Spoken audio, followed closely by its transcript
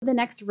The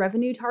next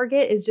revenue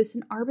target is just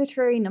an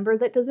arbitrary number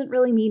that doesn't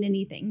really mean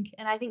anything.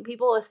 And I think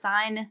people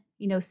assign,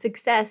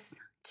 success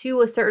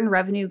to a certain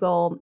revenue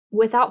goal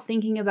without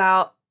thinking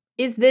about,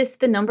 is this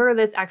the number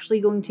that's actually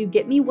going to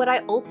get me what I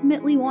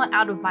ultimately want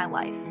out of my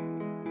life?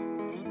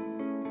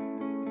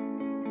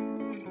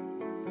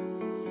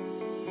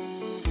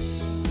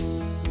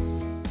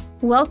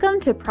 Welcome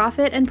to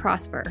Profit and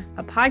Prosper,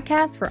 a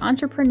podcast for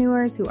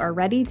entrepreneurs who are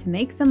ready to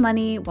make some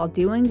money while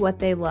doing what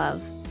they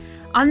love.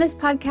 On this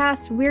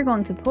podcast, we're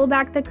going to pull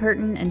back the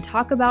curtain and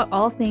talk about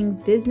all things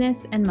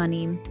business and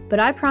money. But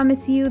I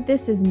promise you,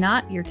 this is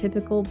not your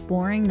typical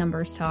boring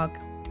numbers talk.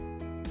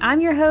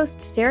 I'm your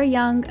host, Sarah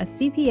Young, a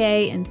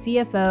CPA and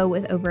CFO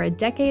with over a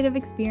decade of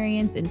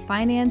experience in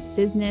finance,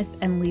 business,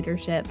 and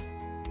leadership.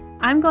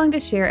 I'm going to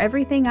share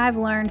everything I've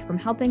learned from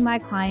helping my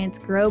clients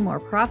grow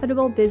more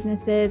profitable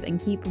businesses and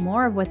keep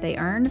more of what they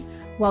earn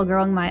while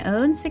growing my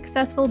own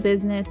successful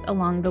business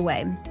along the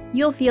way.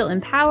 You'll feel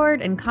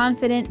empowered and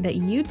confident that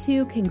you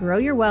too can grow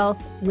your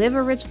wealth, live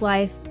a rich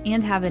life,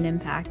 and have an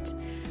impact.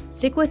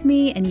 Stick with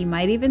me and you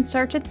might even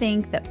start to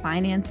think that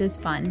finance is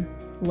fun.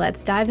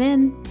 Let's dive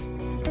in.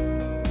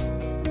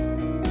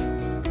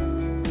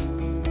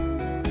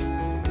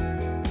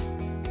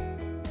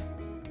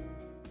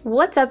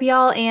 What's up,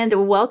 y'all,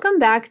 and welcome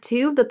back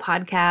to the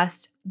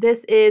podcast.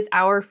 This is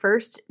our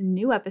first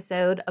new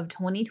episode of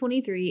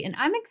 2023, and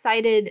I'm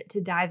excited to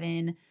dive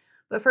in.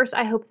 But first,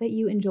 I hope that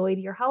you enjoyed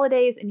your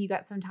holidays and you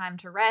got some time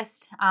to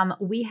rest.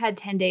 We had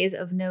 10 days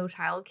of no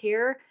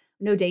childcare,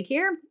 no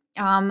daycare,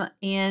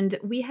 and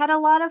we had a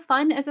lot of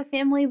fun as a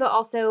family, but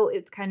also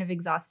it's kind of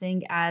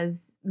exhausting,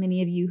 as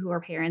many of you who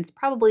are parents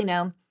probably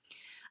know.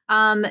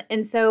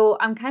 And so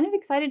I'm kind of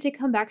excited to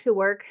come back to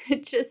work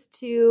just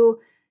to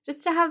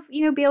have,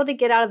 be able to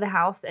get out of the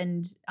house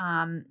and,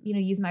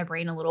 use my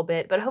brain a little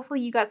bit. But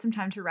hopefully you got some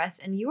time to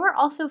rest and you are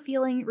also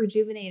feeling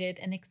rejuvenated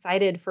and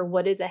excited for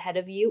what is ahead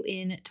of you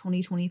in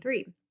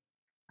 2023.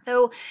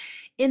 So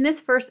in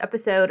this first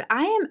episode,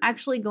 I am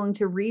actually going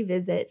to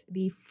revisit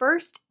the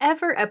first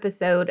ever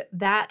episode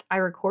that I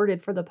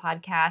recorded for the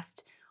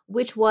podcast,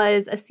 which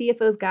was a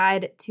CFO's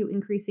guide to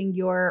increasing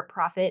your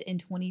profit in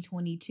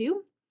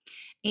 2022.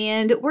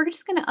 And we're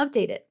just going to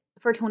update it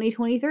for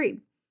 2023.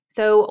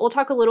 So we'll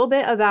talk a little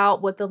bit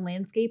about what the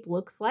landscape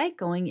looks like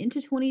going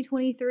into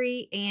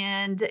 2023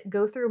 and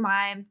go through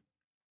my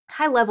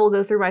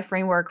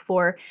framework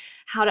for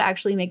how to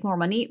actually make more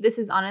money. This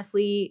is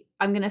honestly,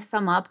 I'm going to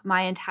sum up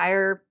my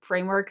entire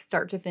framework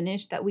start to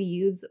finish that we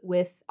use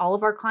with all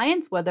of our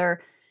clients,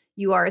 whether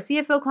you are a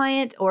CFO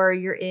client or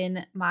you're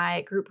in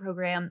my group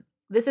program.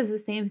 This is the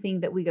same thing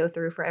that we go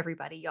through for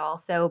everybody, y'all.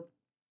 So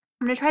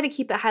I'm going to try to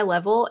keep it high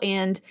level.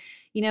 And,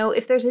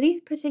 if there's any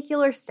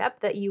particular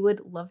step that you would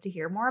love to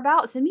hear more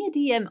about, send me a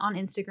DM on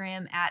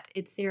Instagram at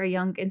It's Sarah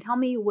Young and tell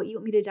me what you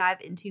want me to dive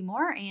into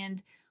more.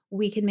 And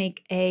we can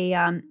make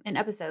an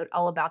episode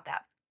all about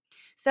that.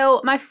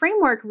 So my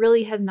framework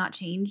really has not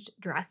changed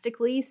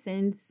drastically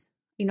since,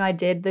 I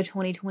did the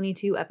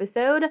 2022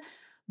 episode,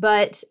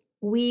 but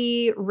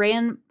we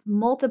ran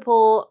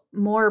multiple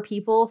more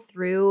people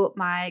through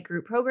my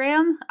group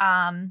program.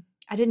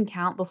 I didn't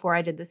count before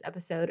I did this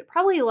episode,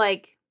 probably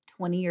like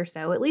 20 or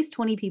so, at least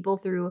 20 people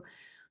through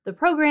the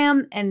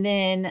program. And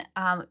then,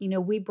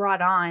 we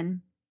brought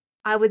on,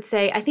 I would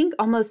say, I think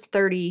almost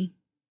 30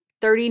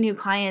 new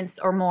clients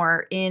or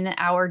more in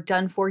our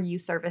done for you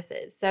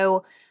services.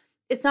 So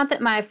it's not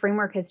that my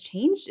framework has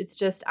changed. It's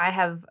just I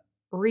have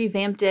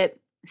revamped it,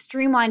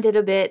 streamlined it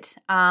a bit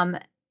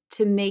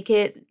to make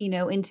it,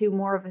 into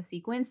more of a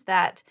sequence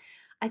that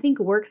I think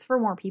works for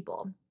more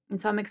people. And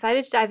so I'm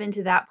excited to dive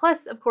into that.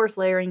 Plus, of course,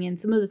 layering in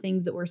some of the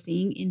things that we're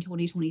seeing in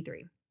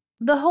 2023.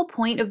 The whole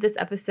point of this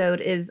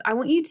episode is I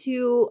want you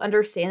to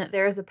understand that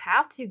there is a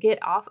path to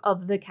get off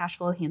of the cash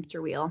flow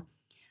hamster wheel.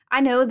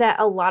 I know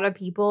that a lot of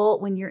people,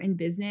 when you're in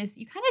business,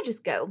 you kind of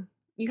just go.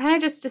 You kind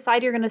of just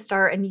decide you're going to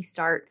start and you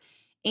start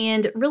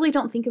and really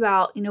don't think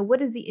about,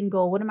 what is the end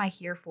goal? What am I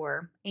here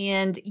for?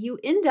 And you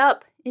end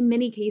up, in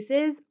many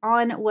cases,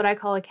 on what I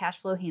call a cash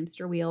flow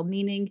hamster wheel,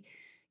 meaning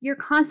you're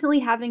constantly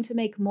having to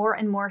make more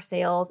and more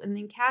sales, and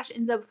then cash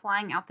ends up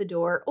flying out the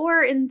door.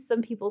 Or in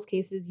some people's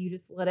cases, you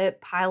just let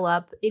it pile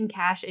up in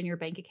cash in your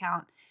bank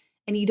account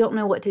and you don't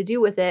know what to do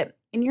with it.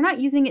 And you're not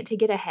using it to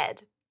get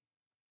ahead,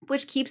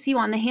 which keeps you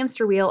on the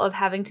hamster wheel of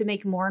having to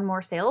make more and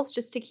more sales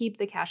just to keep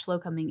the cash flow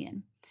coming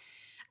in.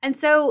 And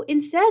so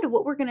instead,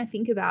 what we're going to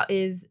think about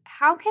is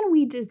how can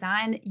we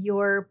design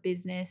your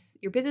business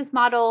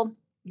model,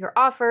 your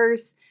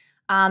offers,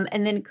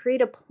 and then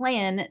create a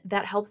plan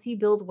that helps you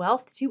build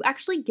wealth to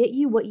actually get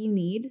you what you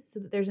need so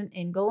that there's an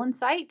end goal in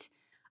sight.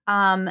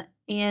 And,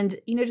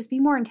 just be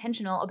more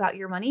intentional about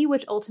your money,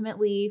 which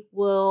ultimately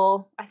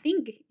will, I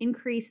think,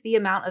 increase the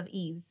amount of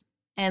ease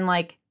and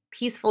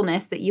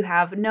peacefulness that you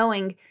have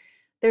knowing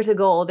there's a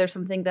goal, there's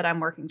something that I'm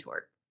working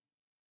toward.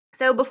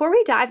 So before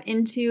we dive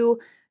into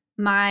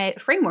my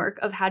framework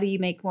of how do you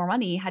make more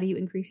money, how do you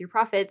increase your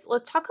profits,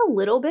 let's talk a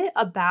little bit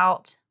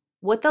about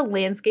what the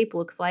landscape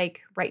looks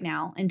like right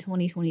now in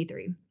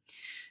 2023.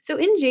 So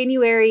in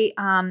January,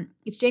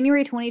 it's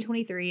January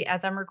 2023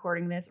 as I'm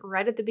recording this,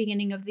 right at the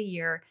beginning of the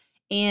year.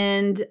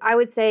 And I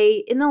would say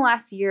in the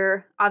last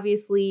year,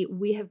 obviously,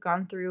 we have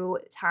gone through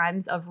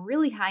times of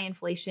really high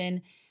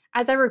inflation.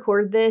 As I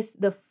record this,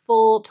 the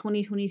full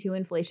 2022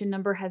 inflation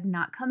number has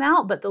not come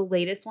out, but the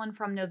latest one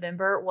from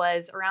November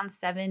was around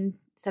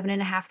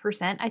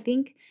 7.5%, I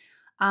think.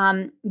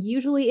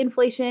 Usually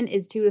inflation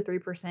is 2 to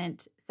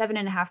 3%.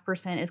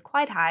 7.5% is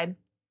quite high.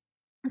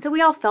 So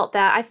we all felt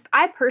that.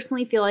 I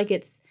personally feel like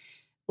it's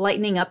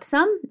lightening up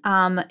some,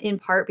 in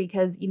part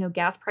because,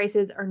 gas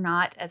prices are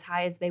not as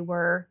high as they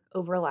were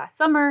over last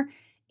summer.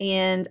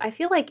 And I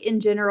feel like in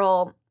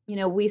general,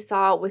 we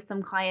saw with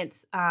some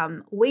clients,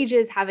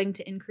 wages having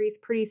to increase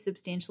pretty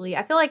substantially.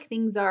 I feel like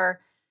things are,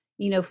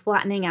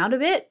 flattening out a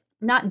bit,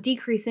 not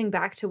decreasing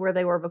back to where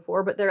they were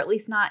before, but they're at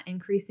least not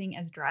increasing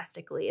as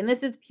drastically. And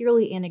this is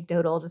purely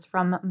anecdotal, just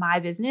from my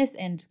business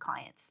and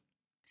clients.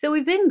 So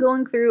we've been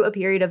going through a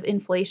period of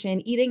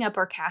inflation, eating up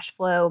our cash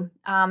flow.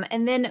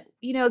 And then,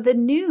 the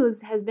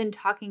news has been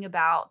talking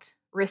about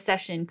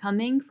recession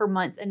coming for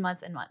months and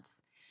months and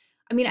months.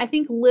 I mean, I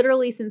think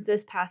literally since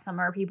this past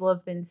summer, people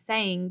have been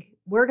saying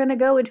we're going to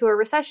go into a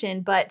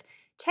recession, but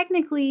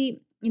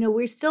technically,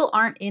 we still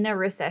aren't in a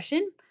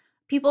recession.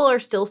 People are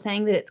still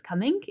saying that it's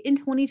coming in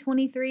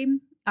 2023.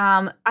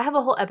 I have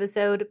a whole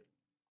episode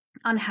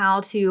on how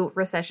to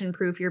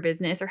recession-proof your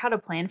business or how to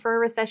plan for a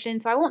recession.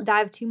 So I won't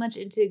dive too much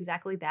into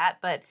exactly that,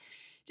 but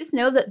just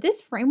know that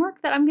this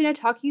framework that I'm going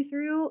to talk you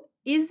through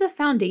is the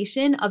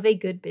foundation of a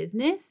good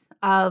business,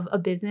 of a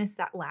business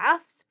that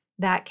lasts,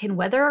 that can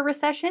weather a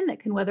recession,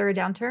 that can weather a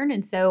downturn.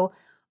 And so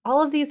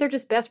all of these are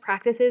just best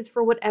practices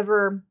for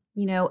whatever,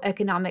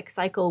 economic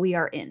cycle we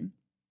are in.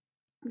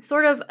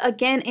 Sort of,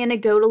 again,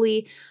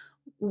 anecdotally,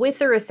 with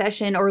the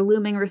recession or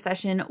looming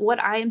recession,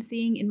 what I am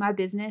seeing in my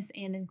business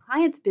and in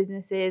clients'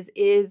 businesses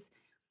is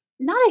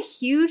not a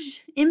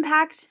huge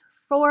impact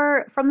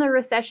from the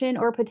recession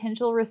or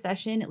potential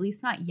recession, at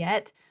least not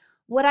yet.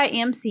 What I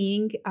am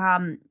seeing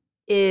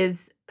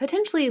is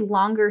potentially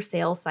longer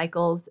sales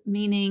cycles,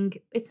 meaning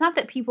it's not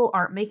that people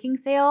aren't making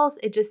sales.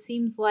 It just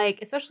seems like,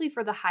 especially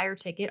for the higher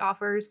ticket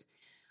offers,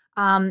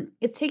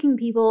 it's taking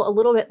people a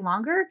little bit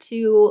longer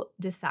to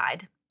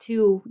decide,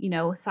 to,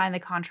 sign the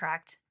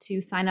contract, to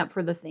sign up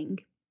for the thing.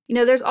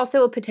 There's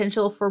also a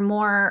potential for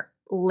more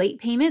late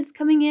payments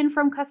coming in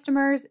from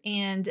customers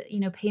and,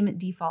 payment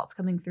defaults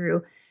coming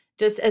through,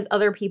 just as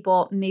other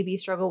people maybe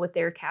struggle with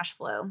their cash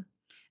flow.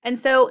 And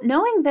so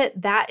knowing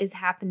that that is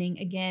happening,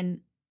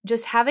 again,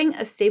 just having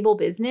a stable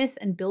business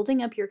and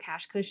building up your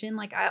cash cushion,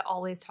 like I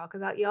always talk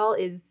about, y'all,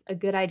 is a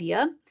good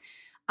idea.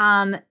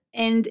 And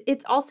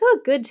it's also a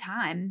good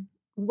time.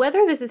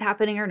 Whether this is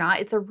happening or not,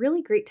 it's a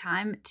really great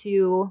time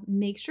to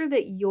make sure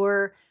that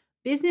your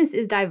business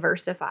is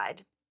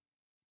diversified.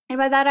 And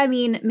by that, I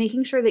mean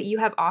making sure that you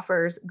have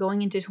offers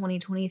going into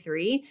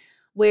 2023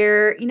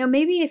 where,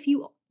 maybe if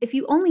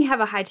you only have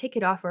a high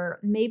ticket offer,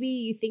 maybe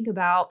you think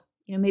about,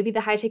 maybe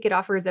the high ticket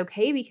offer is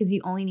okay because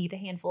you only need a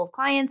handful of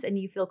clients and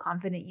you feel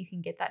confident you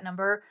can get that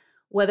number,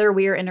 whether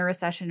we're in a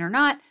recession or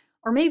not.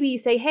 Or maybe you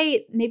say,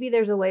 hey, maybe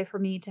there's a way for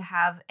me to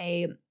have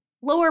a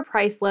lower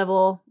price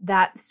level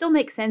that still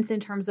makes sense in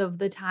terms of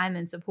the time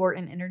and support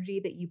and energy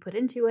that you put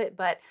into it,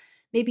 but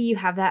maybe you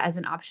have that as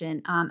an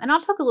option. And I'll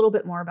talk a little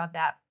bit more about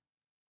that.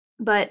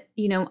 But,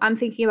 I'm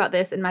thinking about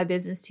this in my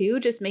business too,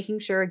 just making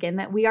sure, again,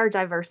 that we are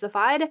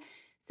diversified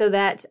so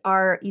that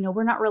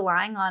we're not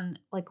relying on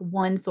like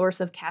one source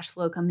of cash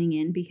flow coming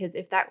in, because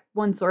if that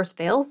one source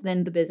fails,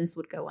 then the business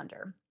would go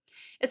under.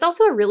 It's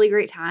also a really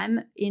great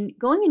time in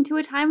going into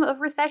a time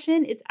of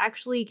recession. It's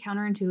actually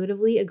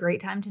counterintuitively a great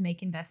time to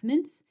make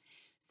investments.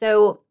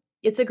 So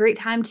it's a great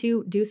time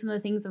to do some of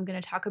the things I'm going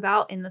to talk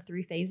about in the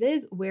 3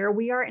 phases where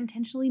we are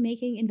intentionally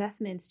making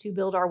investments to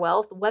build our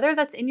wealth, whether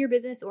that's in your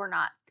business or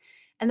not.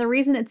 And the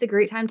reason it's a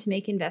great time to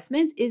make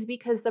investments is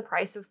because the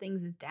price of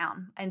things is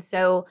down. And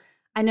so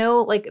I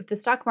know, like, if the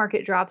stock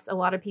market drops, a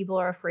lot of people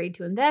are afraid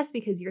to invest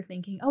because you're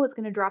thinking, oh, it's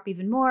going to drop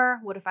even more.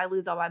 What if I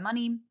lose all my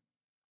money?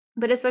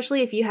 But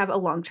especially if you have a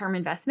long-term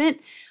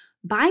investment,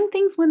 buying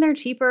things when they're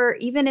cheaper,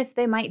 even if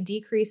they might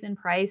decrease in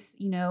price,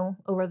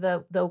 over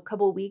the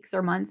couple weeks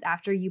or months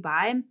after you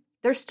buy,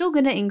 they're still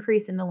going to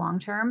increase in the long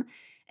term.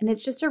 And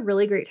it's just a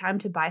really great time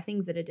to buy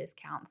things at a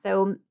discount.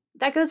 So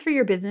that goes for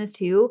your business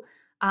too.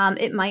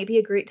 It might be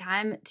a great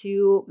time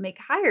to make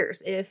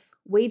hires if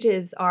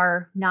wages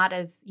are not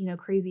as,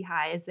 crazy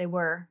high as they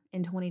were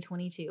in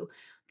 2022,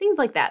 things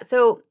like that.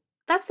 So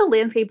that's the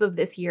landscape of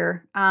this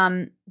year.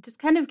 Just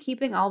kind of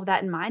keeping all of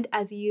that in mind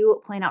as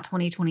you plan out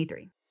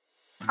 2023.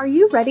 Are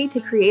you ready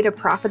to create a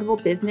profitable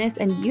business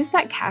and use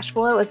that cash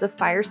flow as a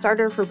fire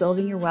starter for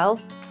building your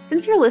wealth?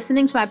 Since you're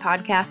listening to my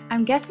podcast,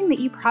 I'm guessing that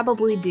you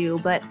probably do,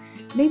 but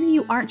maybe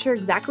you aren't sure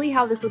exactly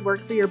how this would work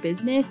for your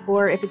business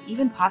or if it's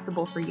even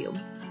possible for you.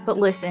 But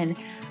listen,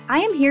 I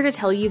am here to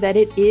tell you that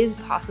it is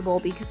possible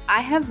because I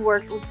have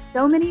worked with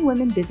so many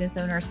women business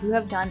owners who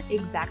have done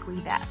exactly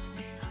that.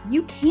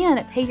 You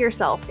can pay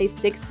yourself a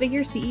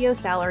 6-figure CEO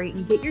salary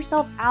and get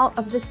yourself out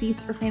of the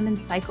feast or famine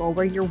cycle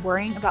where you're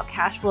worrying about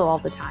cash flow all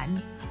the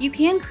time. You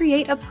can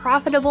create a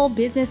profitable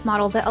business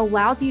model that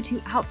allows you to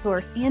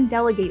outsource and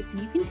delegate so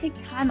you can take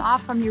time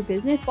off from your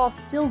business while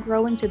still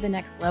growing to the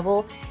next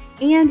level.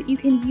 And you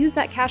can use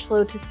that cash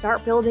flow to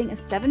start building a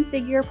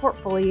 7-figure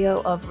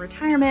portfolio of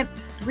retirement,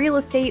 real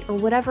estate, or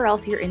whatever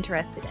else you're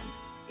interested in.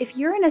 If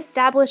you're an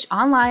established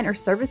online or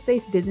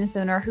service-based business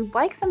owner who'd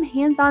like some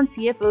hands-on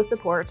CFO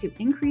support to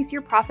increase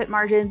your profit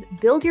margins,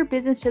 build your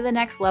business to the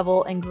next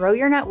level, and grow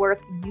your net worth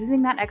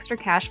using that extra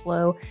cash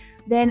flow,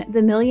 then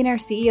the Millionaire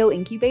CEO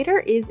Incubator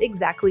is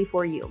exactly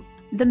for you.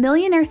 The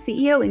Millionaire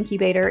CEO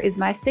Incubator is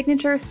my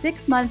signature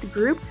 6-month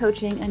group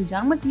coaching and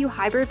done-with-you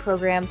hybrid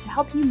program to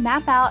help you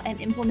map out and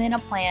implement a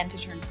plan to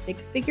turn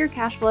 6-figure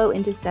cash flow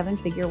into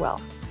 7-figure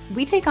wealth.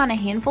 We take on a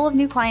handful of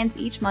new clients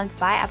each month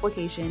by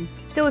application.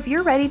 So if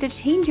you're ready to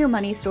change your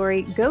money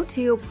story, go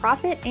to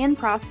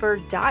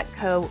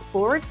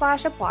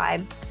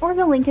profitandprosper.co/apply or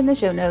the link in the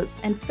show notes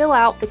and fill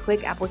out the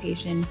quick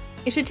application.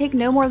 It should take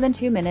no more than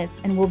 2 minutes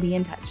and we'll be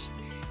in touch.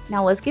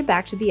 Now let's get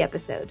back to the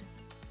episode.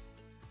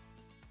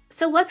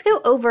 So let's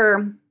go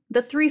over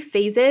the 3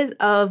 phases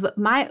of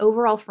my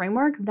overall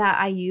framework that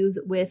I use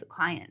with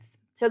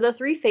clients. So the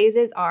 3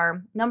 phases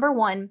are: number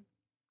 1,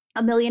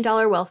 a $1 million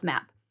wealth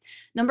map.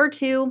 Number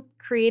 2,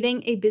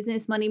 creating a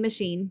business money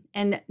machine.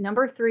 And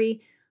number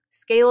 3,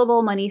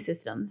 scalable money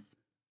systems.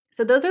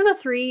 So those are the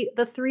three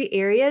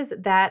areas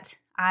that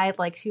I'd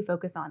like to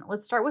focus on.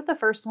 Let's start with the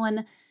first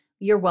one,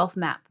 your wealth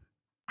map.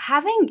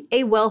 Having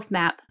a wealth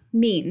map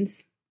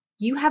means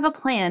you have a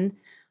plan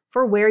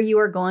for where you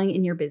are going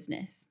in your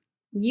business.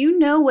 You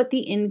know what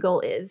the end goal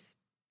is.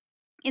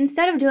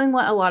 Instead of doing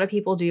what a lot of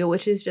people do,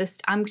 which is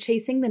just, I'm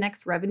chasing the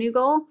next revenue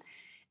goal.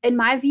 In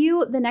my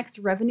view, the next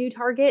revenue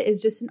target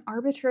is just an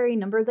arbitrary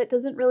number that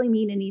doesn't really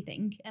mean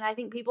anything. And I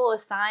think people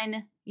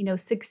assign,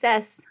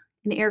 success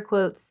in air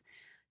quotes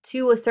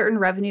to a certain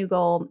revenue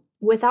goal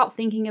without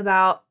thinking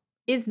about,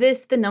 is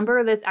this the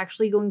number that's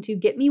actually going to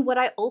get me what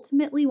I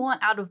ultimately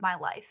want out of my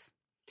life?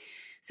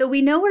 So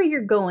we know where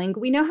you're going.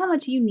 We know how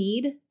much you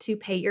need to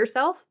pay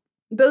yourself,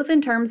 both in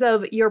terms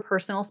of your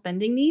personal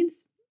spending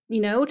needs,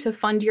 to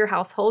fund your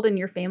household and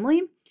your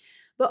family,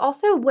 but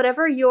also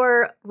whatever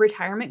your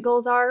retirement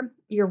goals are,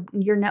 your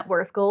net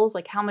worth goals,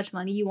 like how much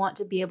money you want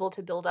to be able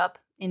to build up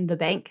in the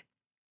bank,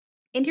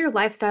 and your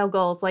lifestyle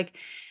goals, like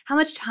how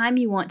much time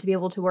you want to be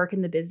able to work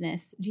in the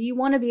business. Do you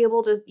want to be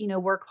able to,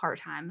 work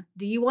part-time?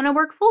 Do you want to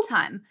work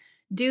full-time?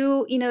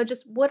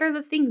 Just what are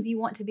the things you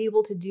want to be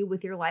able to do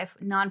with your life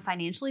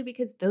non-financially?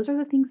 Because those are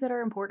the things that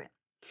are important.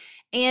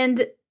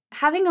 And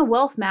having a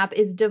wealth map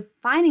is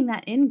defining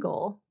that end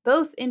goal,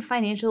 both in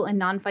financial and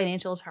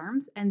non-financial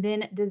terms, and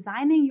then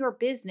designing your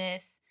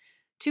business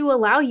to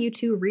allow you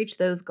to reach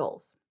those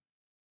goals.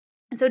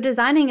 So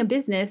designing a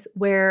business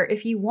where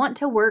if you want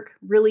to work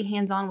really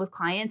hands-on with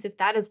clients, if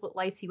that is what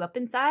lights you up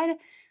inside,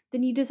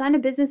 then you design a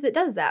business that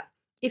does that.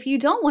 If you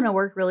don't want to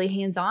work really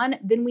hands-on,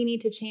 then we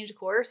need to change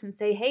course and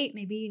say, hey,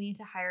 maybe you need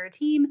to hire a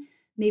team.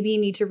 Maybe you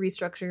need to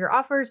restructure your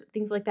offers,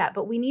 things like that.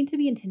 But we need to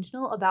be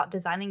intentional about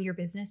designing your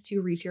business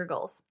to reach your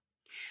goals.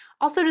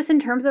 Also, just in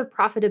terms of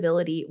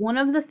profitability, one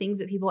of the things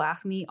that people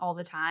ask me all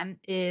the time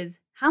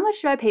is, how much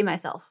should I pay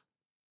myself?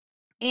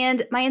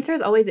 And my answer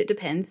is always, it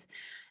depends.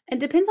 It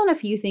depends on a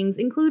few things,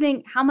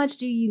 including how much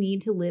do you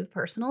need to live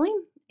personally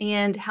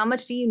and how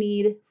much do you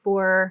need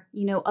for,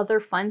 other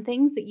fun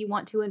things that you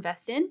want to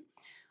invest in,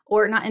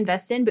 or not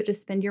invest in, but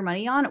just spend your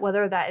money on,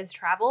 whether that is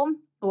travel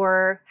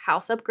or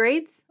house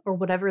upgrades or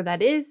whatever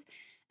that is.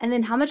 And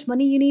then how much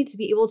money you need to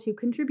be able to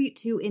contribute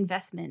to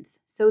investments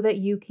so that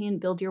you can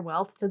build your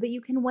wealth, so that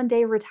you can one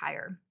day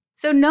retire.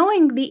 So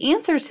knowing the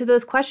answers to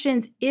those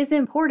questions is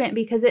important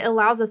because it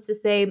allows us to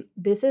say,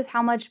 this is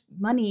how much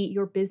money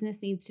your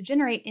business needs to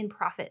generate in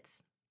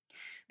profits.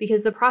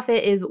 Because the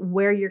profit is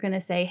where you're going to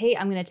say, hey,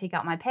 I'm going to take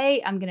out my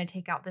pay. I'm going to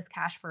take out this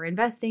cash for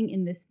investing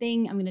in this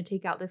thing. I'm going to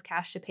take out this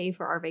cash to pay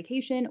for our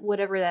vacation,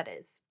 whatever that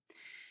is.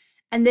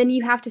 And then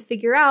you have to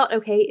figure out,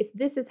 okay, if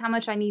this is how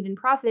much I need in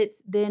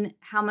profits, then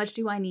how much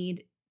do I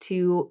need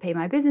to pay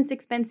my business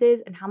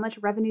expenses and how much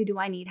revenue do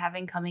I need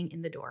having coming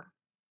in the door?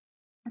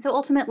 So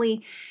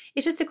ultimately,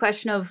 it's just a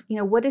question of,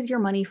 what is your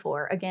money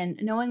for? Again,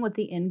 knowing what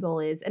the end goal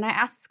is. And I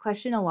ask this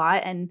question a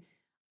lot, and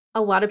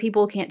a lot of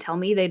people can't tell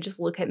me. They just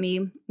look at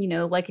me,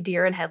 like a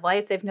deer in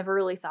headlights. They've never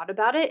really thought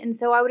about it. And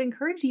so I would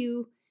encourage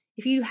you,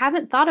 if you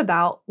haven't thought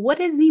about what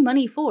is the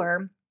money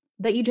for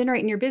that you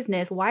generate in your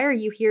business, why are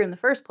you here in the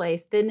first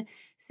place, then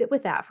sit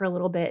with that for a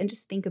little bit and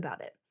just think about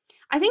it.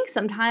 I think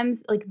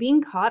sometimes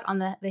being caught on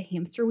the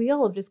hamster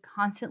wheel of just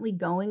constantly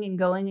going and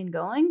going and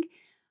going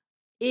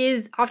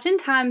is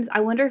oftentimes, I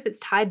wonder if it's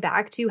tied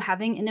back to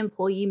having an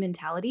employee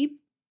mentality,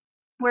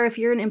 where if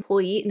you're an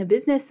employee in a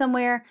business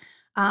somewhere,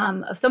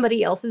 of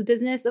somebody else's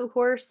business, of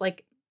course,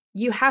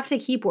 you have to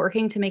keep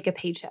working to make a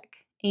paycheck.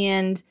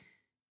 And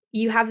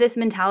you have this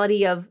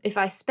mentality of, if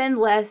I spend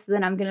less,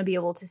 then I'm going to be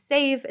able to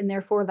save, and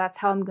therefore that's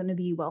how I'm going to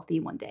be wealthy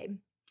one day.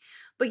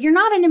 But you're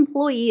not an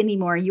employee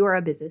anymore. You are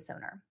a business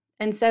owner.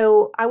 And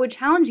so I would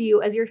challenge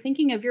you, as you're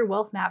thinking of your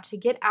wealth map, to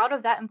get out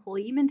of that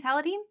employee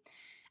mentality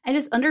And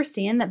just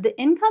understand that the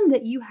income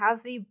that you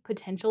have the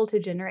potential to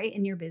generate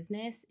in your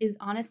business is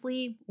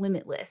honestly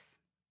limitless.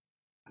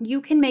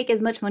 You can make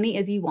as much money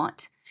as you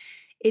want.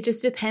 It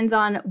just depends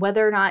on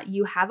whether or not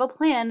you have a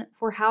plan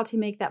for how to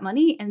make that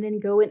money and then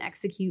go and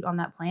execute on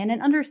that plan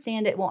and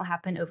understand it won't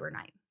happen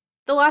overnight.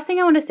 The last thing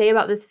I want to say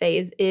about this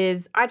phase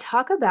is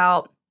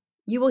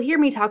you will hear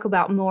me talk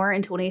about more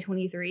in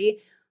 2023,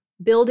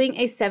 building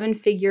a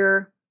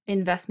 7-figure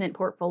investment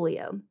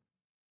portfolio.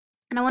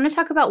 And I want to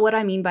talk about what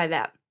I mean by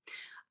that.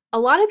 A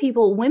lot of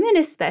people, women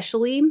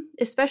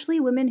especially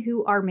women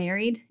who are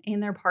married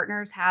and their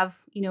partners have,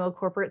 a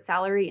corporate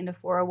salary and a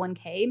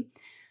 401k,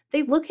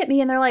 they look at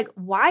me and they're like,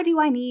 why do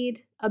I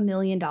need $1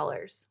 million?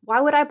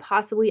 Why would I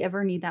possibly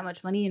ever need that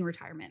much money in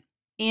retirement?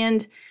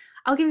 And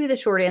I'll give you the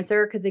short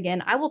answer because,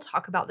 again, I will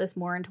talk about this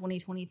more in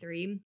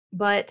 2023.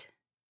 But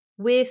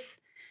with,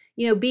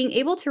 being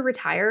able to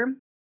retire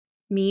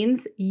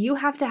means you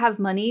have to have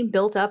money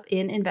built up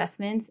in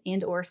investments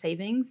and or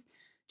savings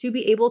to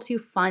be able to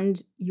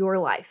fund your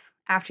life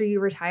after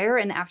you retire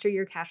and after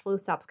your cash flow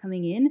stops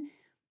coming in.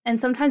 And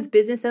sometimes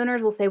business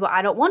owners will say, well,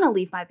 I don't want to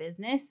leave my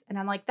business. And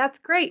I'm like, that's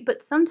great.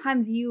 But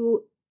sometimes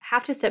you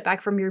have to step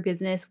back from your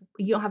business.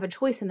 You don't have a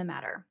choice in the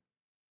matter.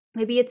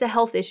 Maybe it's a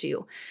health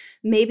issue.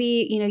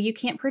 Maybe, you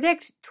can't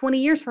predict 20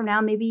 years from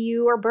now. Maybe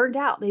you are burned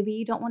out. Maybe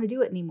you don't want to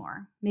do it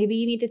anymore. Maybe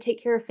you need to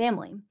take care of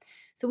family.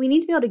 So we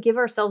need to be able to give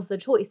ourselves the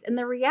choice. And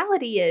the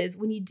reality is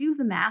when you do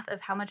the math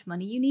of how much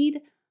money you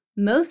need,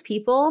 most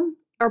people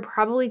are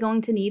probably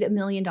going to need $1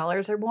 million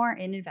or more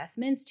in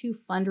investments to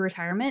fund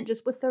retirement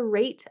just with the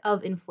rate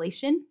of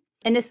inflation.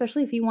 And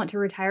especially if you want to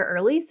retire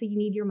early, so you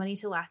need your money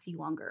to last you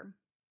longer.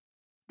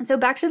 And so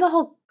back to the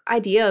whole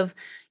idea of,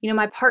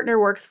 my partner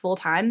works full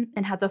time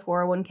and has a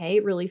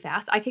 401k really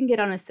fast. I can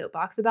get on a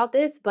soapbox about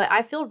this, but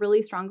I feel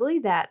really strongly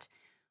that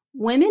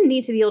women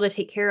need to be able to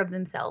take care of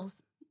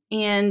themselves.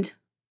 And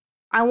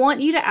I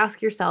want you to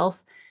ask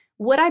yourself,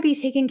 would I be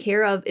taken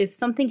care of if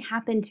something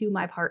happened to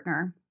my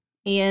partner?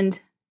 And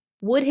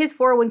would his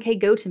 401k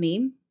go to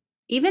me?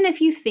 Even if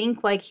you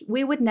think like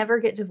we would never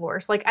get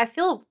divorced, like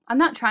I'm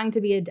not trying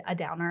to be a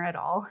downer at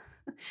all.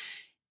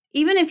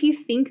 Even if you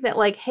think that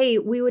like, hey,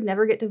 we would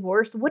never get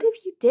divorced, what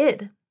if you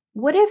did?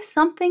 What if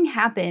something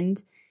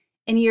happened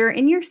and you're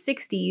in your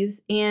 60s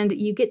and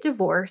you get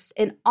divorced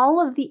and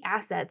all of the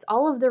assets,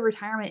 all of the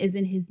retirement is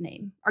in his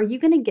name? Are you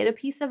going to get a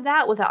piece of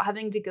that without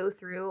having to go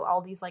through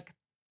all these like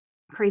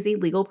crazy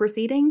legal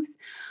proceedings?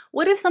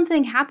 What if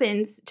something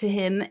happens to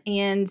him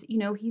and,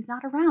 he's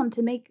not around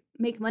to make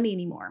money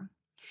anymore?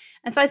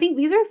 And so I think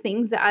these are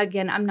things that,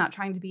 again, I'm not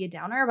trying to be a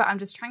downer, but I'm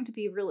just trying to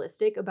be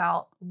realistic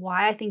about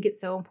why I think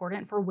it's so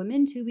important for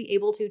women to be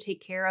able to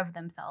take care of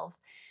themselves.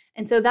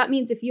 And so that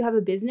means if you have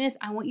a business,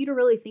 I want you to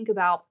really think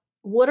about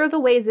what are the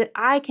ways that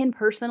I can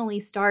personally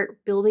start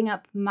building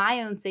up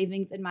my own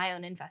savings and my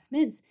own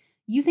investments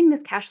using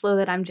this cash flow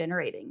that I'm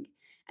generating.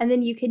 And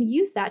then you can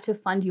use that to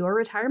fund your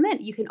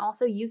retirement. You can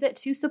also use it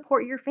to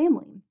support your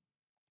family.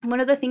 One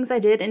of the things I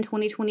did in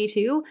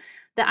 2022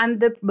 that I'm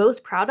the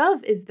most proud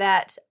of is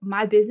that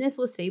my business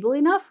was stable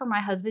enough for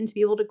my husband to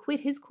be able to quit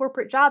his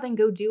corporate job and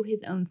go do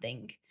his own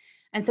thing.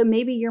 And so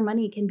maybe your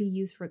money can be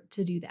used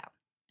to do that.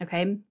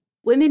 Okay.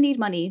 Women need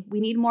money.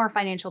 We need more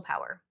financial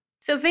power.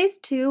 So phase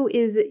 2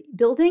 is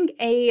building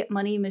a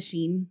money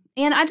machine.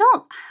 And I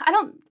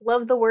don't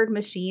love the word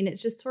machine.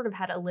 It's just sort of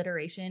had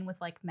alliteration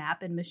with like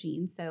map and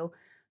machine. So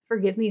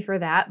forgive me for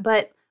that.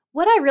 But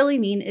what I really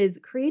mean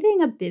is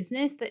creating a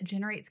business that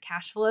generates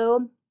cash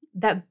flow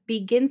that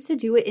begins to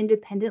do it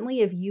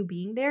independently of you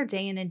being there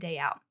day in and day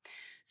out.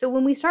 So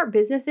when we start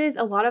businesses,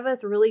 a lot of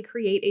us really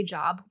create a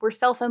job. We're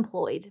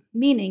self-employed,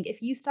 meaning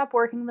if you stop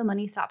working, the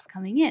money stops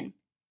coming in.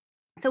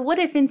 So what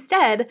if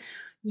instead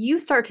you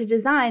start to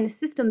design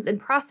systems and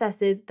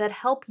processes that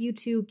help you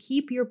to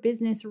keep your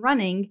business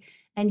running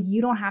and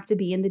you don't have to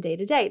be in the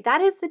day-to-day?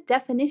 That is the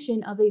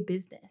definition of a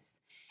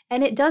business.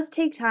 And it does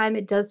take time,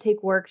 it does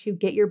take work to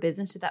get your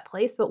business to that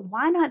place, but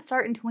why not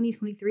start in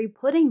 2023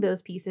 putting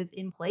those pieces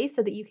in place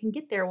so that you can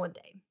get there one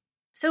day?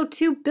 So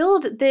to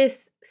build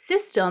this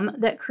system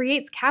that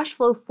creates cash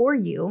flow for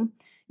you,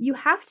 you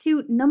have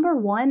to, number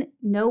one,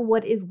 know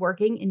what is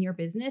working in your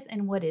business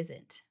and what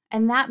isn't.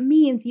 And that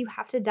means you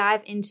have to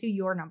dive into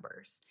your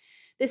numbers.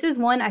 This is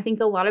one I think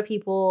a lot of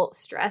people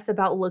stress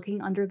about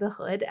looking under the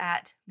hood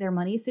at their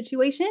money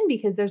situation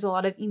because there's a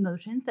lot of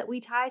emotions that we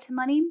tie to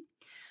money.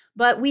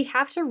 But we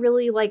have to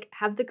really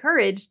have the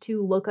courage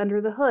to look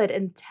under the hood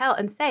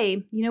and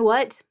say, you know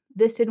what,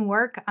 this didn't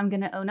work. I'm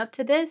going to own up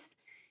to this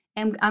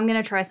and I'm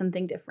going to try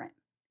something different.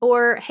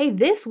 Or, hey,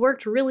 this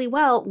worked really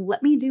well.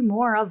 Let me do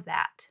more of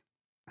that.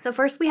 So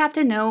first we have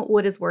to know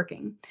what is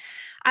working.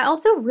 I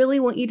also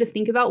really want you to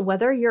think about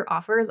whether your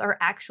offers are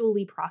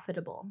actually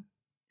profitable.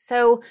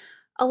 So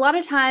a lot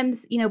of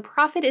times,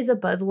 profit is a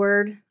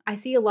buzzword. I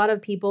see a lot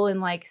of people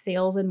in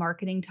sales and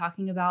marketing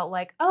talking about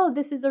oh,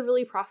 this is a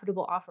really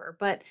profitable offer,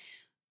 but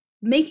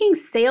making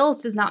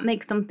sales does not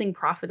make something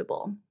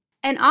profitable.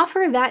 An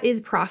offer that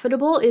is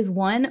profitable is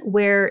one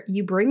where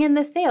you bring in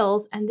the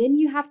sales and then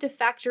you have to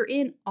factor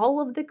in all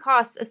of the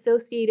costs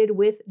associated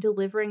with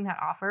delivering that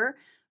offer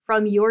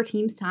from your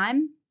team's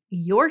time,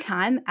 your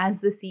time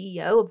as the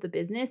CEO of the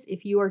business,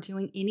 if you are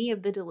doing any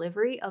of the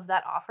delivery of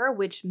that offer,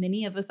 which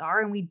many of us are,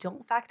 and we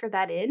don't factor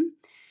that in,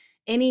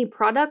 any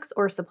products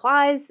or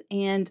supplies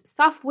and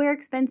software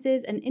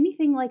expenses and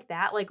anything like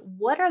that, like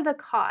what are the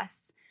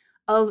costs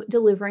of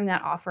delivering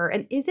that offer?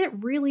 And is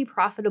it really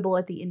profitable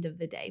at the end of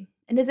the day?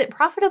 And is it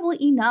profitable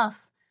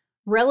enough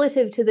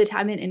relative to the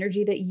time and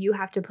energy that you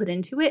have to put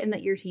into it and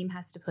that your team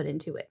has to put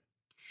into it?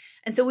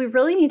 And so we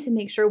really need to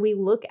make sure we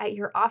look at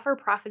your offer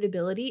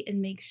profitability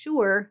and make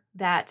sure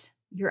that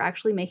you're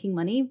actually making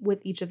money with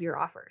each of your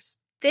offers.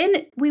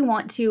 Then we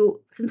want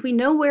to, since we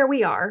know where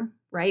we are,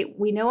 right?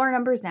 We know our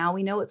numbers now,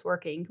 we know it's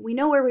working, we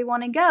know where we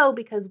want to go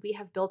because we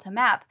have built a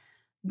map.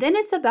 Then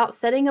it's about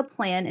setting a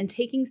plan and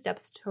taking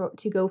steps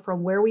to go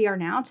from where we are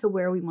now to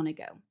where we want to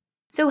go.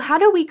 So how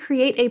do we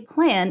create a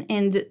plan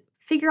and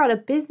figure out a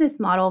business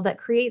model that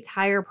creates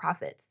higher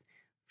profits?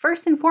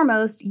 First and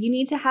foremost, you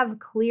need to have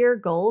clear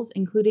goals,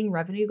 including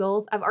revenue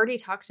goals. I've already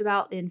talked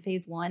about in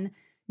phase 1,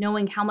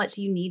 knowing how much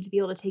you need to be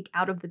able to take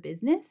out of the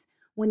business.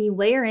 When you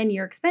layer in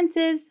your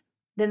expenses,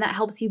 then that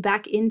helps you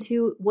back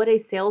into what a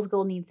sales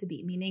goal needs to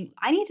be, meaning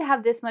I need to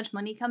have this much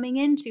money coming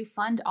in to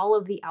fund all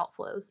of the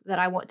outflows that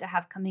I want to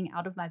have coming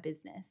out of my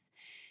business.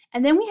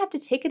 And then we have to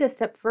take it a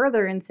step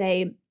further and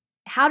say,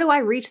 how do I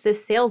reach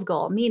this sales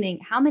goal?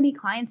 Meaning, how many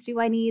clients do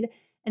I need?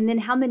 And then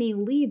how many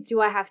leads do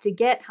I have to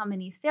get? How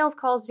many sales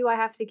calls do I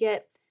have to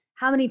get?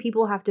 How many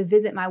people have to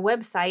visit my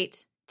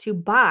website to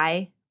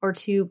buy or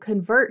to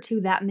convert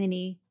to that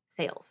many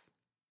sales,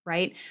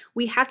 right?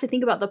 We have to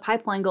think about the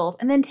pipeline goals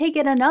and then take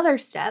it another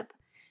step.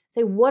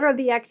 Say, what are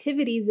the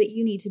activities that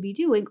you need to be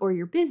doing or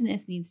your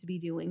business needs to be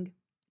doing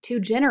to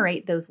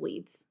generate those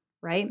leads,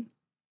 right?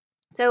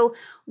 So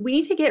we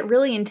need to get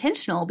really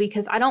intentional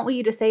because I don't want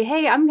you to say,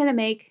 hey, I'm going to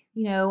make,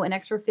 an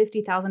extra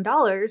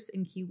 $50,000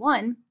 in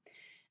Q1.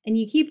 And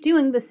you keep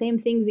doing the same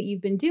things that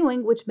you've been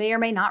doing, which may or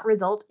may not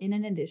result in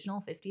an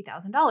additional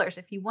 $50,000.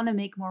 If you want to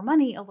make more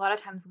money, a lot of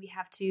times we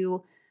have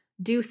to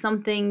do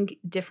something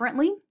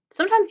differently.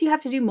 Sometimes you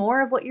have to do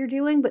more of what you're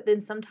doing, but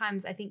then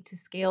sometimes I think to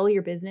scale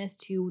your business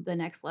to the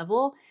next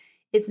level,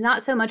 it's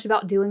not so much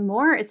about doing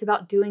more, it's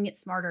about doing it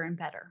smarter and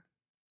better.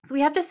 So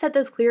we have to set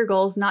those clear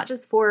goals, not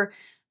just for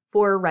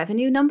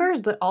revenue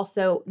numbers, but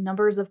also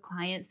numbers of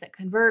clients that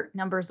convert,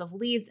 numbers of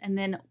leads, and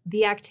then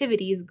the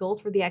activities, goals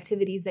for the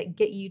activities that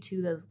get you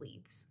to those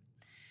leads.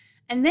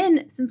 And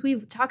then since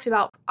we've talked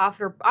about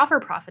offer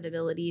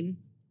profitability,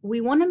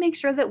 we want to make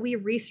sure that we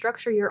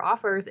restructure your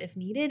offers if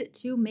needed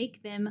to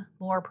make them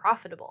more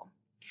profitable.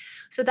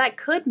 So that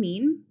could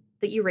mean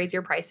that you raise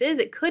your prices.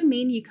 It could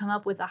mean you come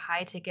up with a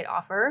high ticket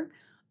offer,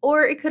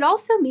 or it could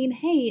also mean,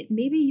 hey,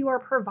 maybe you are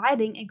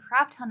providing a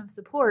crap ton of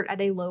support at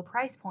a low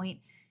price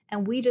point,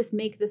 and we just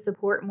make the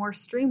support more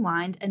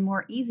streamlined and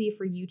more easy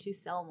for you to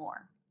sell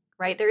more,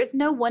 right? There is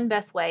no one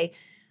best way.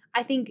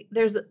 I think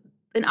there's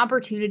an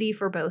opportunity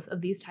for both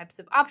of these types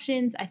of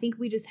options. I think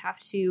we just have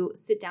to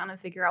sit down and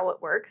figure out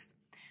what works.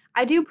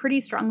 I do pretty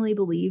strongly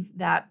believe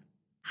that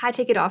high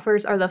ticket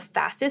offers are the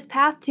fastest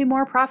path to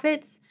more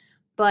profits,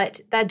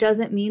 but that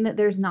doesn't mean that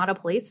there's not a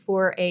place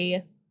for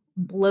a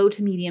low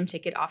to medium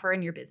ticket offer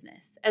in your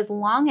business. As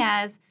long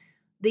as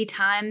the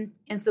time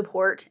and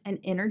support and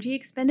energy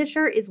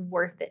expenditure is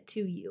worth it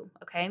to you,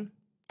 okay?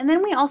 And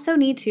then we also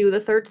need to,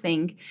 the third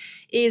thing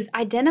is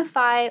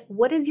identify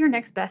what is your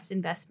next best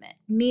investment,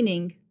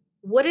 meaning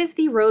what is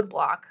the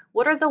roadblock?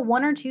 What are the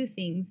one or two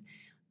things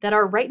that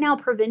are right now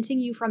preventing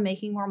you from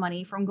making more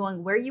money, from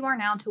going where you are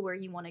now to where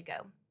you want to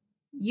go?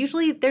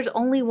 Usually there's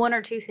only one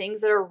or two things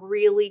that are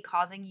really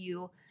causing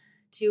you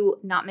to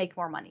not make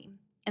more money.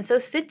 And so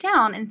sit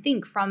down and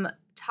think from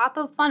top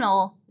of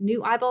funnel,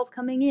 new eyeballs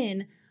coming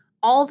in,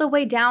 all the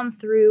way down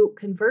through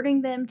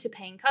converting them to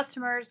paying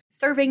customers,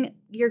 serving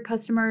your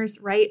customers,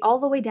 right? All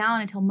the way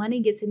down until money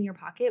gets in your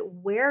pocket.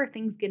 Where are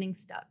things getting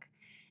stuck?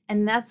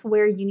 And that's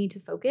where you need to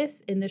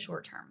focus in the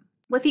short term,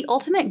 with the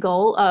ultimate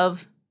goal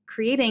of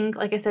creating,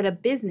 like I said, a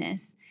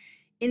business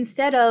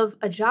instead of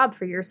a job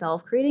for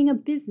yourself, creating a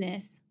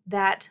business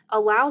that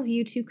allows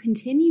you to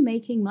continue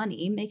making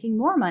money, making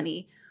more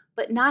money,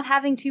 but not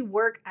having to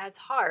work as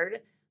hard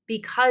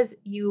because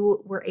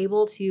you were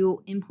able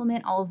to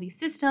implement all of these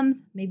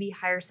systems, maybe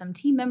hire some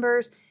team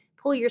members,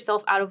 pull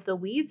yourself out of the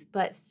weeds,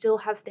 but still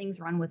have things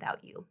run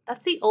without you.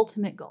 That's the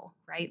ultimate goal,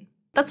 right?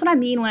 That's what I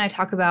mean when I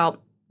talk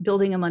about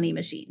building a money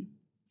machine.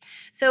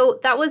 So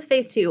that was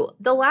phase 2.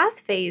 The last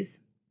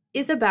phase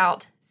is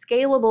about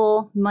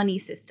scalable money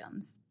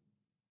systems,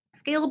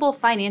 scalable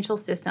financial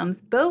systems,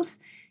 both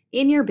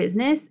in your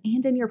business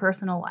and in your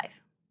personal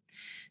life.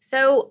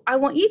 So I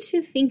want you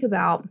to think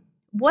about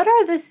what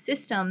are the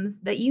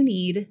systems that you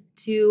need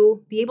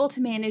to be able to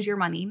manage your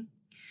money,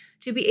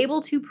 to be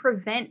able to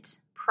prevent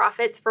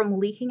profits from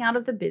leaking out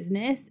of the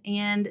business,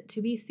 and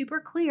to be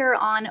super clear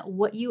on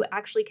what you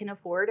actually can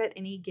afford at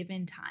any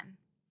given time.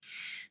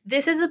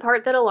 This is the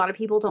part that a lot of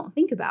people don't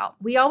think about.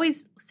 We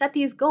always set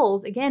these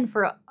goals, again,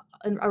 for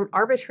an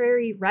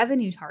arbitrary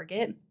revenue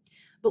target,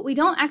 but we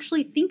don't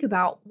actually think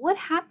about what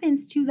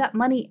happens to that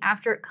money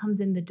after it comes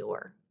in the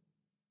door.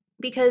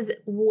 Because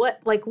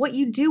what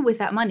you do with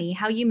that money,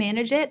 how you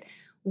manage it,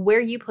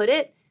 where you put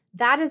it,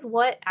 that is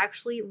what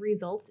actually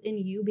results in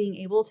you being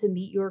able to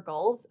meet your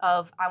goals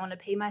of, I want to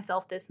pay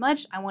myself this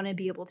much, I want to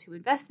be able to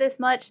invest this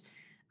much,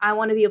 I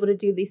want to be able to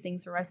do these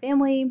things for my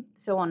family,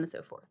 so on and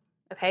so forth,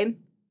 okay?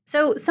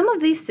 So some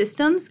of these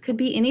systems could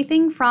be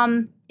anything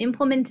from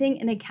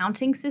implementing an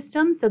accounting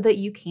system so that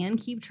you can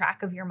keep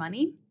track of your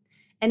money.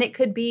 And it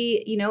could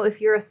be, if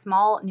you're a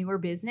small, newer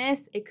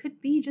business, it could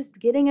be just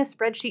getting a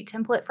spreadsheet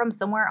template from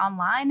somewhere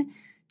online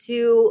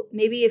to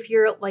maybe if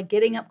you're like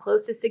getting up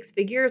close to 6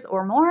 figures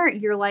or more,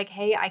 you're like,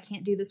 hey, I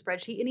can't do the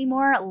spreadsheet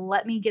anymore.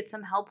 Let me get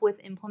some help with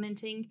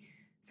implementing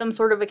some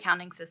sort of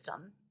accounting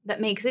system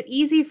that makes it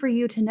easy for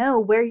you to know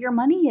where your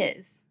money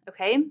is,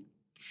 okay?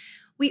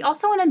 We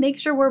also want to make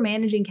sure we're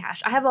managing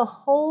cash. I have a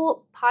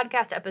whole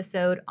podcast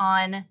episode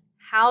on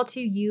how to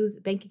use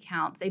bank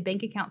accounts, a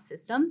bank account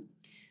system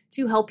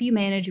to help you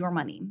manage your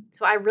money.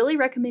 So I really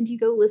recommend you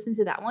go listen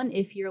to that one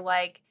if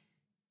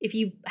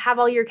you have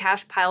all your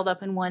cash piled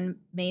up in one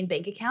main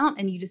bank account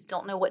and you just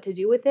don't know what to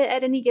do with it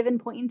at any given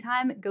point in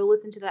time, go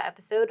listen to that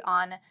episode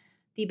on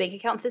the bank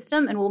account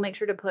system and we'll make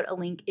sure to put a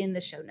link in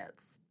the show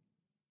notes.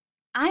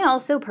 I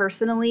also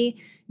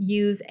personally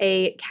use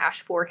a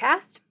cash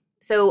forecast.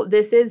 So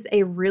this is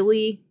a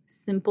really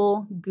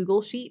simple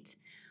Google sheet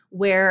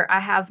where I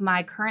have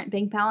my current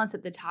bank balance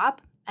at the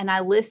top and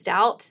I list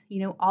out,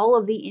 all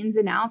of the ins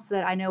and outs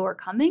that I know are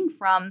coming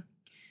from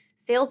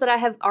sales that I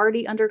have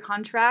already under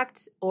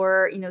contract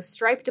or,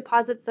 Stripe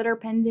deposits that are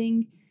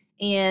pending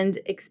and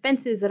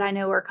expenses that I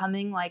know are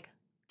coming like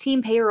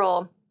team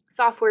payroll,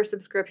 software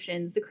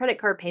subscriptions, the credit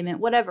card payment,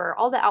 whatever,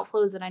 all the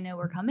outflows that I know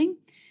are coming.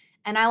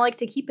 And I like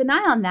to keep an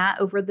eye on that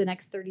over the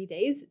next 30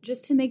 days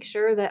just to make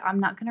sure that I'm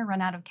not going to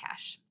run out of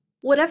cash.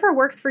 Whatever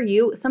works for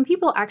you, some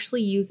people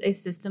actually use a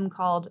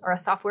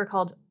software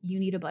called You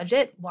Need a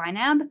Budget,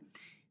 YNAB.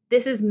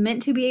 This is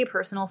meant to be a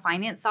personal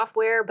finance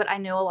software, but I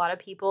know a lot of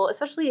people,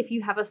 especially if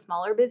you have a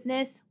smaller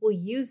business, will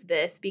use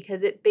this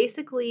because it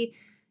basically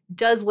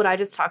does what I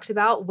just talked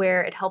about,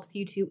 where it helps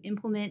you to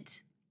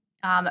implement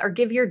or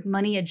give your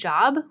money a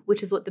job,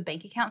 which is what the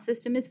bank account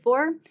system is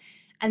for.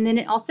 And then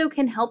it also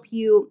can help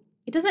you,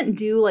 it doesn't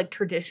do like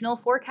traditional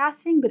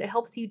forecasting, but it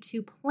helps you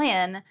to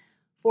plan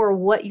for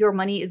what your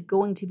money is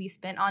going to be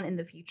spent on in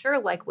the future,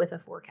 like with a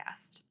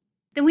forecast.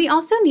 Then we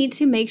also need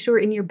to make sure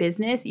in your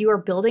business you are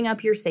building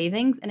up your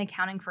savings and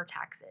accounting for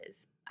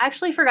taxes. I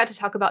actually forgot to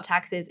talk about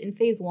taxes in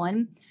phase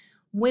 1.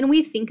 When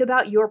we think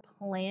about your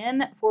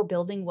plan for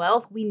building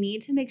wealth, we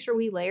need to make sure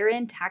we layer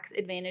in tax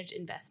advantage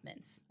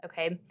investments,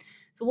 okay?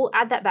 So we'll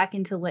add that back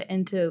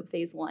into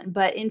phase 1.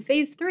 But in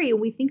phase 3,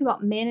 when we think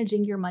about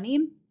managing your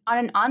money on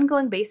an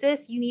ongoing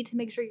basis, you need to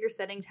make sure you're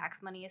setting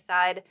tax money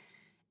aside.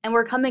 And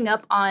we're coming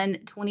up on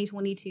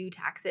 2022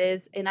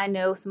 taxes. And I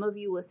know some of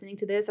you listening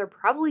to this are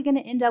probably going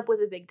to end up with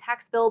a big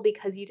tax bill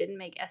because you didn't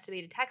make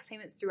estimated tax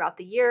payments throughout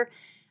the year.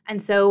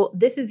 And so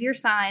this is your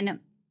sign.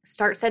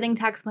 Start setting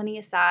tax money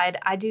aside.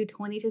 I do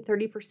 20 to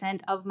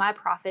 30% of my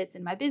profits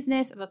in my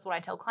business. That's what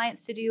I tell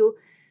clients to do.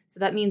 So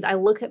that means I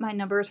look at my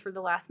numbers for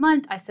the last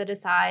month. I set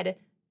aside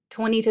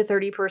 20 to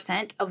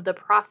 30% of the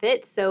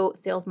profit. So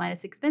sales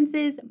minus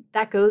expenses,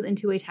 that goes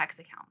into a tax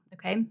account.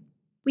 Okay.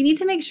 We need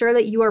to make sure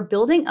that you are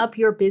building up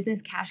your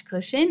business cash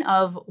cushion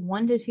of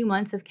 1 to 2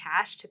 months of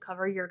cash to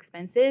cover your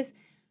expenses,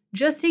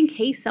 just in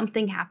case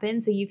something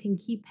happens so you can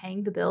keep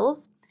paying the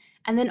bills,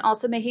 and then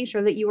also making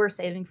sure that you are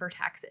saving for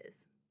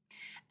taxes.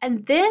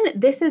 And then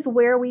this is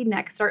where we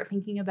next start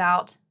thinking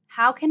about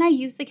how can I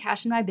use the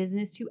cash in my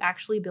business to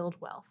actually build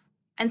wealth?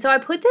 And so I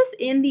put this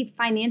in the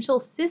financial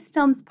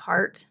systems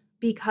part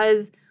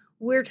because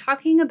we're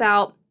talking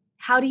about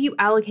how do you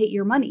allocate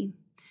your money?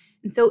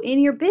 And so in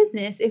your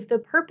business, if the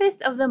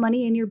purpose of the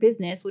money in your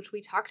business, which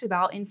we talked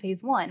about in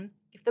phase 1,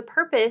 if the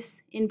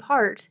purpose in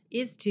part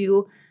is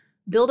to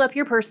build up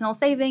your personal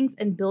savings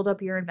and build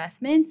up your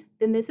investments,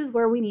 then this is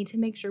where we need to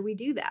make sure we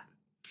do that.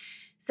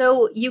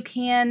 So you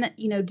can,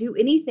 do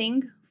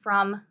anything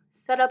from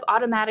set up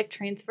automatic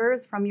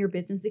transfers from your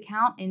business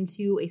account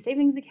into a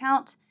savings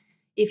account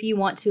if you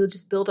want to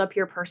just build up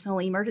your personal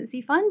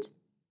emergency fund.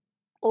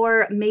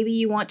 Or maybe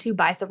you want to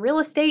buy some real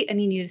estate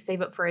and you need to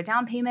save up for a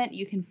down payment.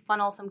 You can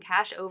funnel some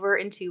cash over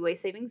into a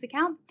savings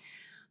account.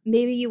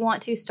 Maybe you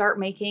want to start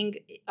making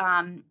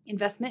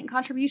investment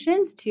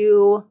contributions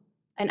to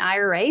an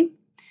IRA.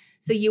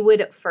 So you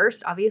would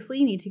first,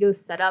 obviously, need to go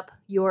set up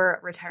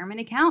your retirement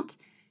account.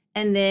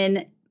 And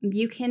then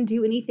you can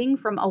do anything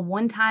from a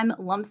one-time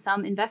lump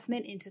sum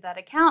investment into that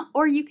account,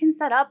 or you can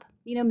set up,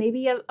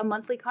 maybe a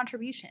monthly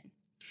contribution.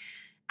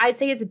 I'd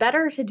say it's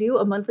better to do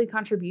a monthly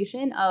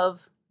contribution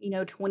of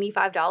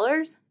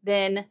 $25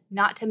 than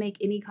not to make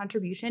any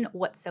contribution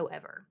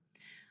whatsoever.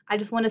 I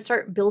just want to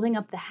start building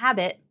up the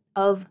habit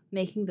of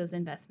making those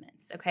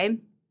investments, okay?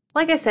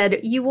 Like I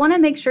said, you want to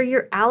make sure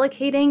you're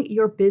allocating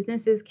your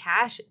business's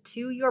cash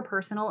to your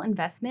personal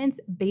investments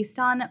based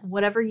on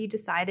whatever you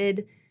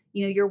decided,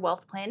 your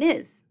wealth plan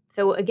is.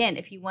 So again,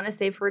 if you want to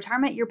save for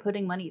retirement, you're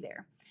putting money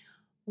there.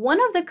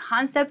 One of the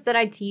concepts that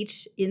I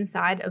teach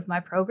inside of my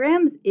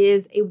programs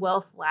is a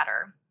wealth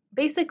ladder.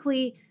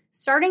 basically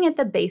starting at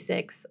the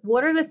basics.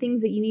 What are the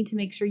things that you need to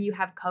make sure you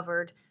have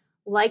covered,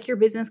 like your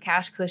business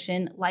cash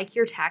cushion, like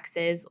your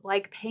taxes,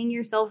 like paying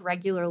yourself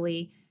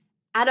regularly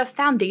at a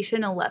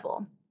foundational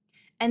level?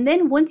 And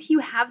then once you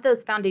have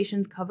those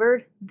foundations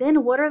covered,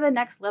 then what are the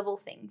next level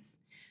things?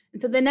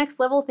 And so the next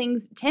level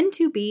things tend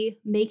to be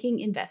making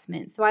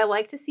investments. So I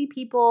like to see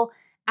people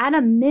at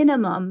a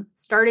minimum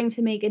starting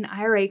to make an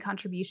IRA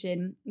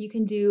contribution. You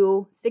can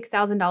do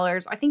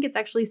 $6,000. I think it's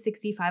actually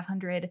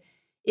 $6,500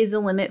 is the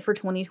limit for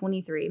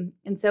 2023.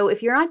 And so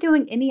if you're not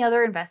doing any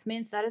other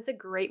investments, that is a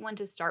great one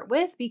to start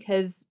with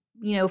because,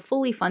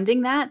 fully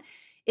funding that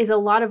is a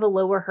lot of a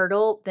lower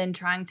hurdle than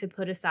trying to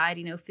put aside,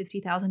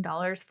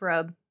 $50,000 for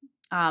a,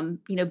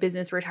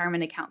 business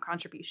retirement account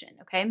contribution.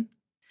 Okay.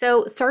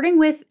 So starting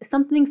with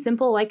something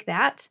simple like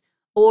that,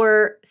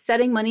 or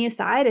setting money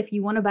aside if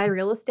you want to buy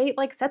real estate,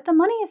 like set the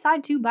money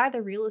aside to buy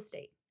the real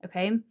estate.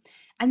 Okay.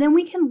 And then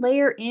we can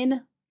layer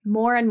in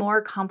more and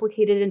more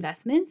complicated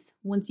investments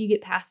once you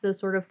get past those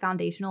sort of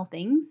foundational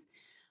things.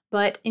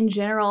 But in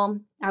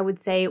general, I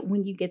would say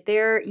when you get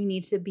there, you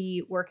need to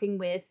be working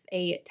with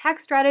a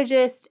tax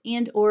strategist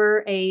and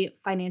or a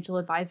financial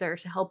advisor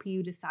to help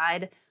you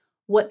decide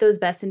what those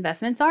best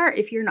investments are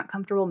if you're not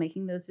comfortable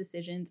making those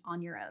decisions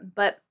on your own.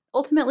 But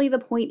ultimately, the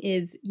point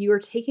is you are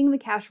taking the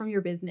cash from your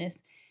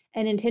business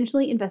and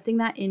intentionally investing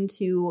that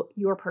into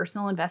your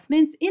personal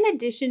investments in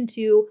addition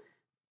to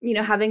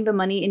having the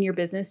money in your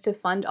business to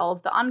fund all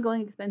of the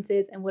ongoing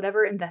expenses and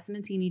whatever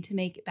investments you need to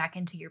make back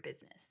into your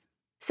business.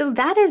 So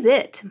that is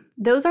it.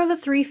 Those are the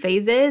 3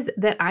 phases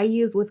that I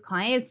use with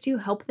clients to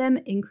help them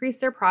increase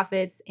their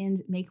profits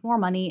and make more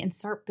money and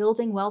start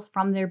building wealth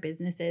from their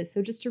businesses.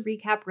 So just to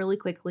recap really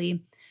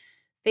quickly,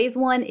 phase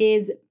 1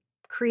 is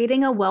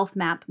creating a wealth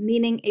map,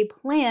 meaning a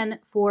plan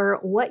for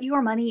what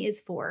your money is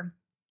for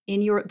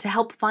to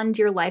help fund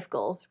your life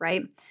goals,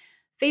 right?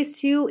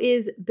 Phase 2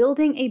 is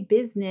building a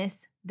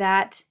business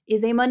that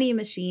is a money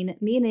machine,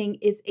 meaning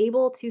it's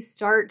able to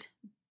start,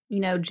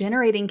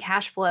 generating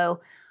cash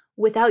flow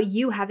without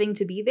you having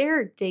to be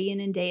there day in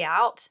and day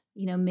out,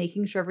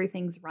 making sure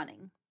everything's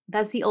running.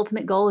 That's the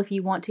ultimate goal if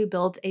you want to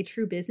build a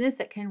true business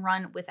that can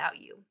run without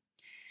you.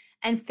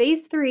 And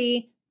phase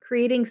 3,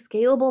 creating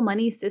scalable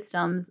money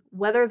systems,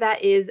 whether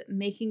that is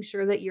making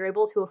sure that you're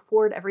able to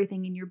afford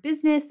everything in your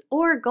business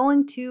or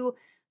going to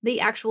the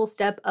actual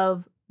step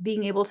of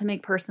being able to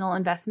make personal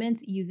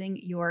investments using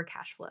your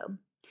cash flow.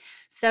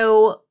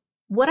 So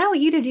what I want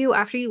you to do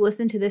after you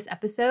listen to this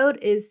episode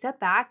is step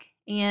back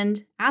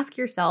and ask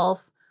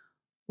yourself,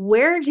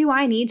 where do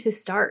I need to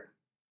start?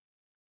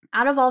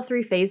 Out of all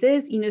 3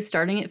 phases,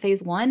 starting at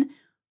phase 1,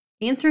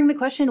 answering the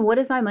question, what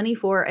is my money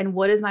for and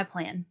what is my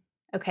plan?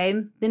 Okay,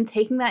 then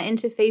taking that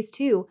into phase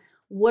 2,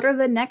 what are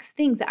the next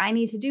things that I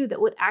need to do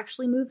that would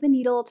actually move the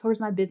needle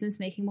towards my business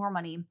making more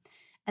money?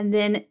 And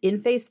then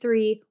in phase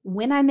 3,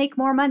 when I make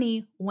more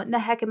money, what in the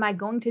heck am I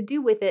going to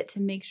do with it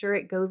to make sure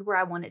it goes where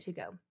I want it to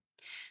go?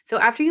 So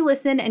after you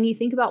listen and you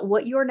think about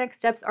what your next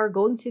steps are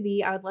going to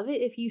be, I would love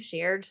it if you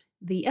shared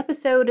the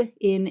episode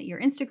in your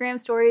Instagram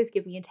stories,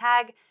 give me a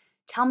tag,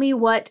 tell me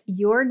what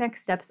your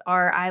next steps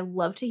are. I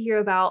love to hear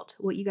about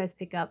what you guys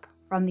pick up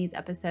from these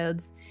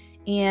episodes.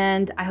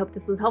 And I hope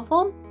this was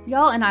helpful,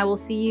 y'all, and I will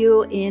see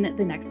you in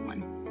the next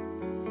one.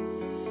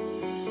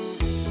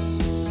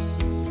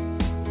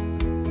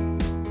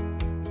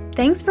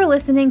 Thanks for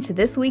listening to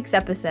this week's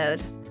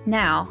episode.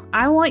 Now,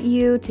 I want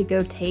you to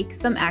go take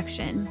some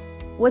action.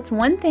 What's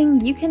one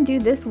thing you can do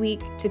this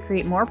week to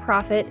create more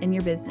profit in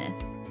your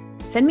business?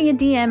 Send me a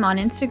DM on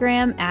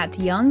Instagram at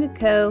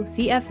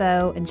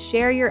YoungCoCFO and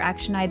share your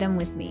action item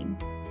with me.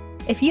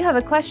 If you have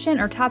a question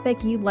or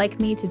topic you'd like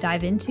me to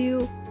dive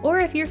into, or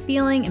if you're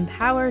feeling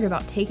empowered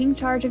about taking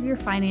charge of your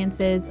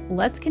finances,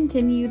 let's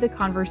continue the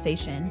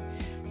conversation.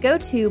 Go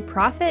to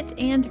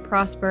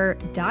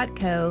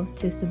profitandprosper.co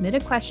to submit a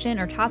question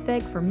or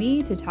topic for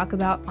me to talk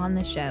about on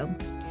the show.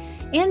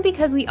 And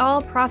because we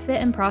all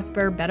profit and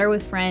prosper better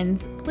with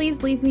friends,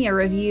 please leave me a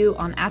review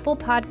on Apple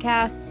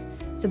Podcasts,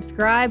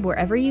 subscribe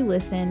wherever you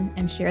listen,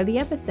 and share the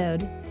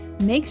episode.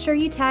 Make sure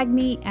you tag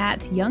me at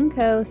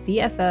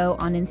YoungCoCFO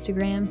on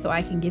Instagram so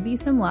I can give you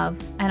some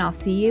love, and I'll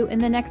see you in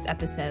the next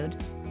episode.